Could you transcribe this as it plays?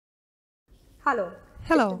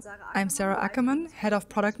Hello, I'm Sarah Ackermann, Head of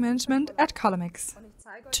Product Management at Collomix.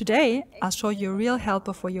 Today, I'll show you a real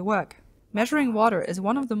helper for your work. Measuring water is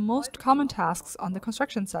one of the most common tasks on the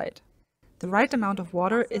construction site. The right amount of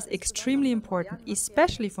water is extremely important,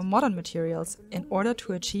 especially for modern materials, in order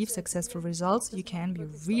to achieve successful results you can be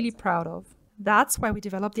really proud of. That's why we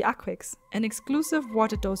developed the AQiX, an exclusive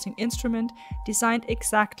water dosing instrument designed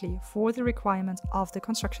exactly for the requirements of the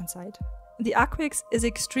construction site. The AQiX is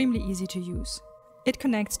extremely easy to use. It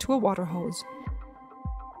connects to a water hose.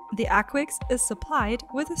 The AQiX is supplied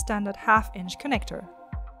with a standard half-inch connector.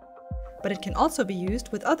 But it can also be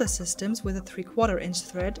used with other systems with a 3/4-inch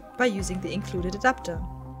thread by using the included adapter.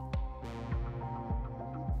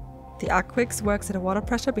 The AQiX works at a water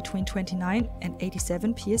pressure between 29 and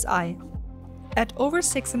 87 psi. At over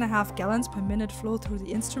 6.5 gallons per minute flow through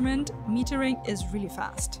the instrument, metering is really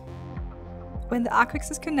fast. When the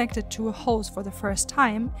AQiX is connected to a hose for the first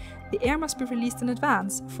time, the air must be released in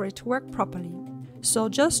advance for it to work properly. So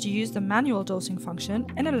just use the manual dosing function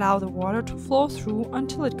and allow the water to flow through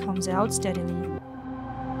until it comes out steadily.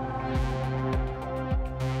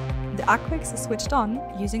 The AQiX is switched on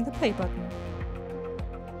using the play button.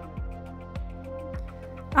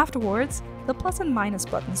 Afterwards, the plus and minus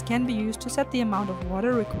buttons can be used to set the amount of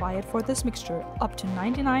water required for this mixture, up to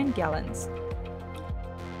 99 gallons.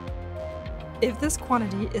 If this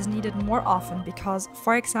quantity is needed more often because,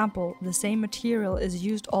 for example, the same material is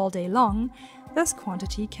used all day long, this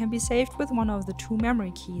quantity can be saved with one of the two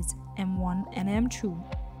memory keys, M1 and M2.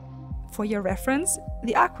 For your reference,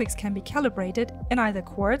 the AQiX can be calibrated in either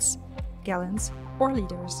quarts, gallons, or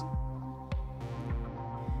liters.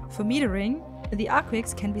 For metering, the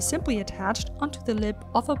AQiX can be simply attached onto the lip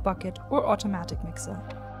of a bucket or automatic mixer.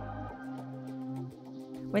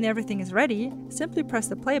 When everything is ready, simply press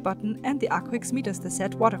the play button and the AQiX meters the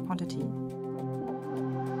set water quantity.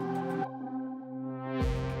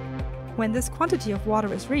 When this quantity of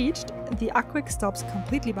water is reached, the AQiX stops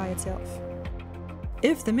completely by itself.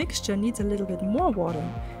 If the mixture needs a little bit more water,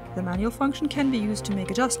 the manual function can be used to make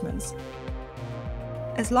adjustments.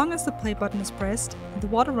 As long as the play button is pressed, the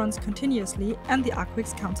water runs continuously and the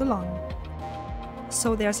AQiX counts along.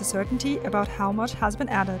 So there's a certainty about how much has been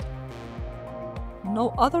added.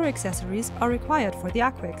 No other accessories are required for the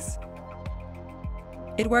AQiX.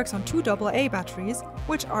 It works on 2 AA batteries,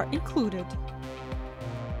 which are included.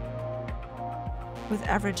 With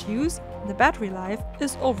average use, the battery life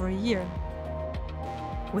is over a year.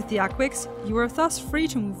 With the AQiX, you are thus free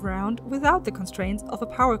to move around without the constraints of a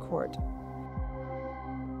power cord.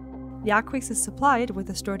 The AQiX is supplied with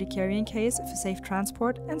a sturdy carrying case for safe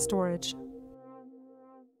transport and storage.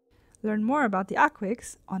 Learn more about the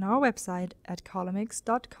AQiX on our website at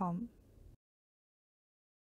collomix.com.